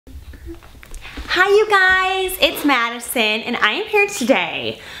Hi you guys, it's Madison and I am here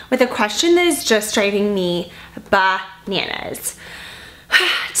today with a question that is just driving me bananas.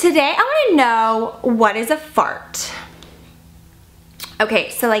 Today I want to know, what is a fart? Okay,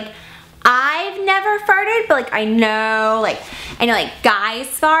 so like I've never farted, but like I know guys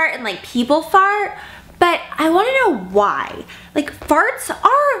fart and like people fart, but I want to know why. Like farts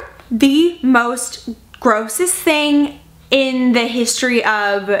are the most grossest thing in the history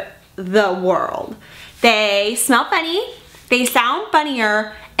of the world. They smell funny, they sound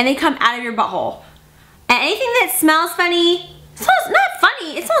funnier, and they come out of your butthole. And anything that smells funny, smells not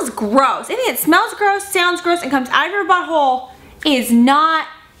funny, it smells gross. Anything that smells gross, sounds gross, and comes out of your butthole is not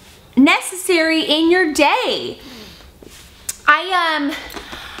necessary in your day.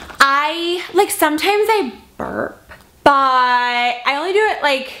 Sometimes I burp, but I only do it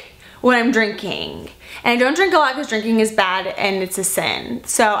like when I'm drinking. And I don't drink a lot because drinking is bad and it's a sin.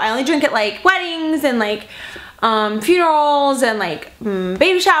 So I only drink at like weddings and like funerals and like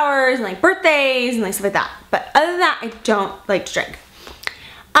baby showers and like birthdays and like stuff like that. But other than that, I don't like to drink.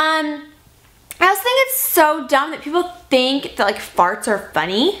 I also think it's so dumb that people think that like farts are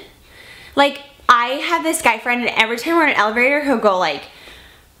funny. Like I have this guy friend and every time we're in an elevator, he'll go like,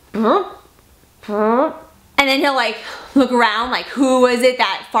 burp, burp. And then he'll like look around like, who was it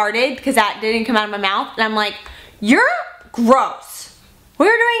that farted? Because that didn't come out of my mouth. And I'm like, you're gross. What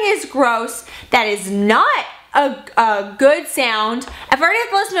you're doing is gross. That is not a good sound. If I already have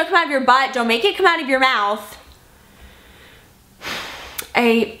to listen to it come out of your butt, don't make it come out of your mouth.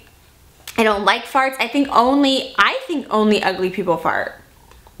 I don't like farts. I think only ugly people fart.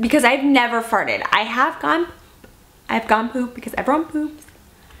 Because I've never farted. I've gone poop because everyone poops.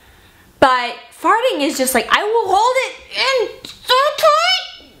 But farting is just like, I will hold it in so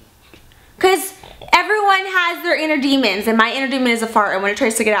tight. Because everyone has their inner demons, and my inner demon is a fart, and when it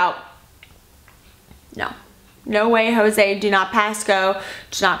tries to get out, no. No way, Jose, do not pass go.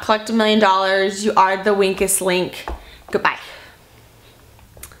 Do not collect $1 million. You are the weakest link. Goodbye.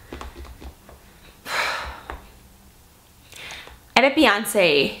 I bet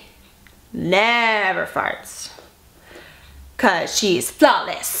Beyonce never farts. Cause she's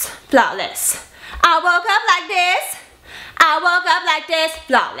flawless, flawless. I woke up like this. I woke up like this,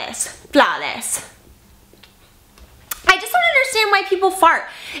 flawless, flawless. I just don't understand why people fart.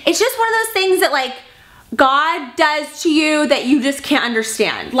 It's just one of those things that like God does to you that you just can't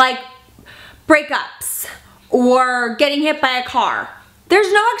understand. Like breakups or getting hit by a car.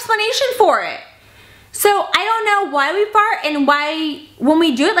 There's no explanation for it. So I don't know why we fart and why when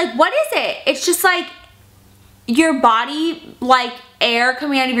we do it, like what is it? It's just like your body, like air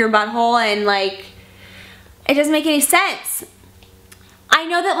coming out of your butthole, and like it doesn't make any sense. I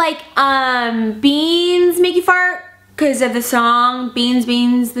know that like beans make you fart because of the song Beans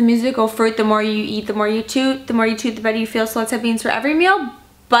Beans, the musical fruit. The more you eat, the more you toot. The more you toot, the better you feel. So let's have beans for every meal.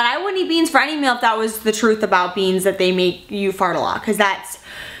 But I wouldn't eat beans for any meal if that was the truth about beans, that they make you fart a lot, because that's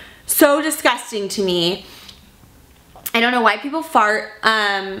so disgusting to me. I don't know why people fart.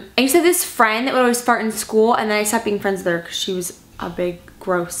 I used to have this friend that would always fart in school, and then I stopped being friends with her because she was a big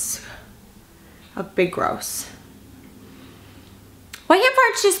gross. A big gross. Why can't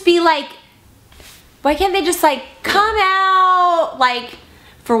farts just be like, why can't they just like come out, like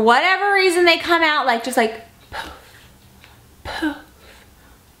for whatever reason they come out like just like poof, poof,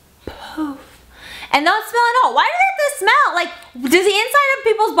 poof. And don't smell at all. Why do they have to smell? Like, does the inside of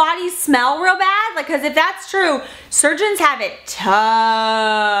people's bodies smell real bad? Like, because if that's true, surgeons have it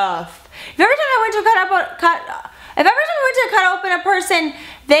tough. If every time I went to cut open a person,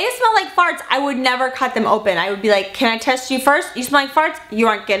 they smell like farts, I would never cut them open. I would be like, can I test you first? You smell like farts? You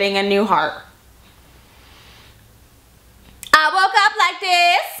aren't getting a new heart. I woke up like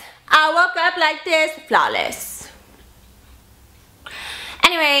this. I woke up like this. Flawless.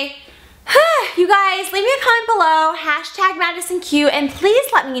 Anyway. You guys, leave me a comment below, #MadisonQ, and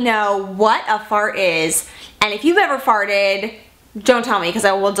please let me know what a fart is. And if you've ever farted, don't tell me because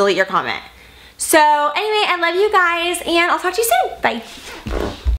I will delete your comment. So anyway, I love you guys, and I'll talk to you soon. Bye.